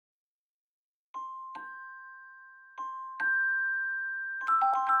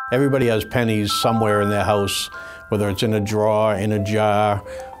Everybody has pennies somewhere in their house, whether it's in a drawer, in a jar,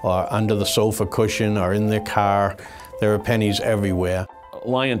 or under the sofa cushion, or in their car. There are pennies everywhere.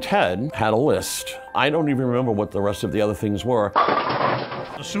 Lion Ted had a list. I don't even remember what the rest of the other things were.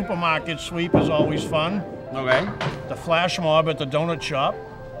 The supermarket sweep is always fun. Okay. The flash mob at the donut shop.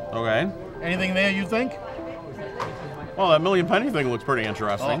 Okay. Anything there you think? Well, that million penny thing looks pretty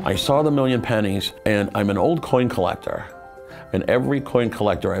interesting. I saw the million pennies, and I'm an old coin collector. And every coin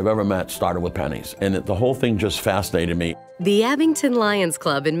collector I've ever met started with pennies. And the whole thing just fascinated me. The Abington Lions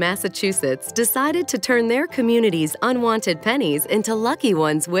Club in Massachusetts decided to turn their community's unwanted pennies into lucky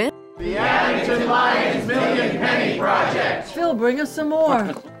ones with the Abington Lions Million Penny Project. Phil, bring us some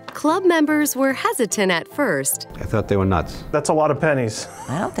more. Club members were hesitant at first. I thought they were nuts. That's a lot of pennies.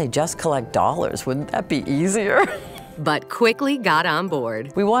 Why don't they just collect dollars? Wouldn't that be easier? But quickly got on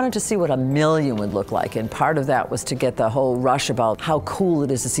board. We wanted to see what a million would look like, and part of that was to get the whole rush about how cool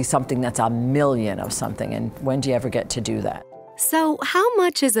it is to see something that's a million of something, and when do you ever get to do that? So how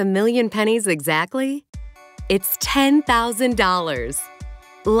much is a million pennies exactly? It's $10,000.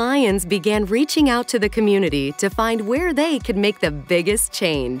 Lions began reaching out to the community to find where they could make the biggest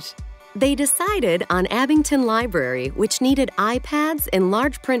change. They decided on Abington Library, which needed iPads and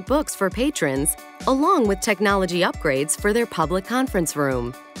large print books for patrons, along with technology upgrades for their public conference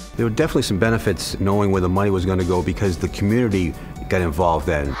room. There were definitely some benefits knowing where the money was going to go because the community got involved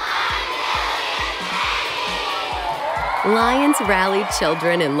then. Lions rallied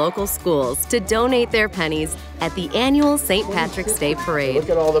children in local schools to donate their pennies at the annual St. Patrick's Day Parade. Look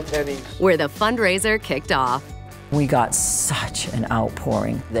at all the pennies. Where the fundraiser kicked off. We got such an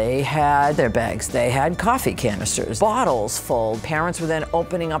outpouring. They had their bags, they had coffee canisters, bottles full. Parents were then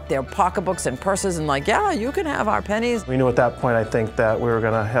opening up their pocketbooks and purses and like, yeah, you can have our pennies. We knew at that point, I think, that we were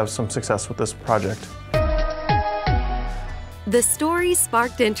going to have some success with this project. The story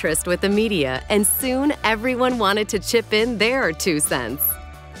sparked interest with the media, and soon everyone wanted to chip in their 2 cents.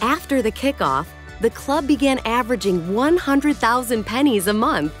 After the kickoff, the club began averaging 100,000 pennies a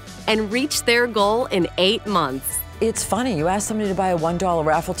month and reached their goal in 8 months. It's funny, you ask somebody to buy a $1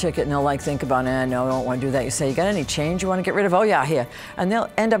 raffle ticket and they'll like think about, no, I don't want to do that. You say, you got any change you want to get rid of? Oh yeah, here. And they'll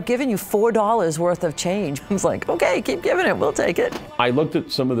end up giving you $4 worth of change. I was like, okay, keep giving it, we'll take it. I looked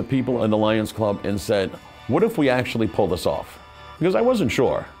at some of the people in the Lions Club and said, what if we actually pull this off? Because I wasn't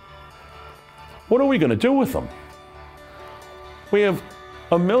sure. What are we going to do with them? We have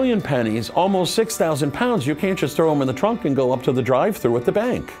a million pennies, almost 6,000 pounds. You can't just throw them in the trunk and go up to the drive-thru at the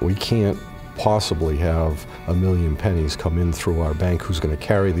bank. We can't possibly have a million pennies come in through our bank. Who's going to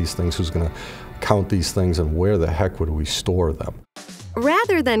carry these things? Who's going to count these things? And where the heck would we store them?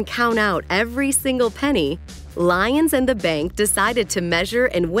 Rather than count out every single penny, Lions and the bank decided to measure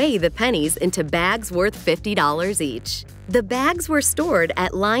and weigh the pennies into bags worth $50 each. The bags were stored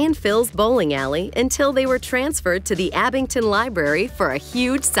at Lion Phil's bowling alley until they were transferred to the Abington Library for a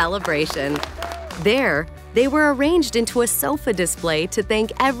huge celebration. There, they were arranged into a sofa display to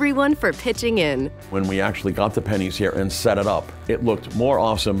thank everyone for pitching in. When we actually got the pennies here and set it up, it looked more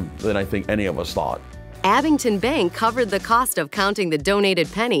awesome than I think any of us thought. Abington Bank covered the cost of counting the donated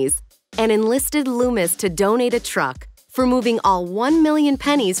pennies and enlisted Loomis to donate a truck for moving all 1 million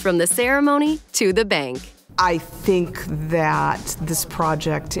pennies from the ceremony to the bank. I think that this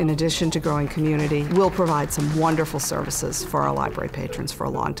project, in addition to growing community, will provide some wonderful services for our library patrons for a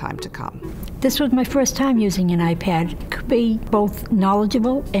long time to come. This was my first time using an iPad. It could be both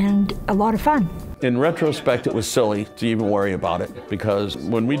knowledgeable and a lot of fun. In retrospect, it was silly to even worry about it because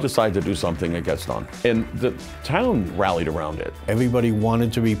when we decide to do something, it gets done. And the town rallied around it. Everybody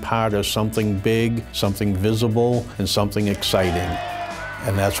wanted to be part of something big, something visible, and something exciting.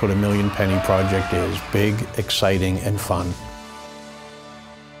 And that's what a Million Penny Project is: big, exciting, and fun.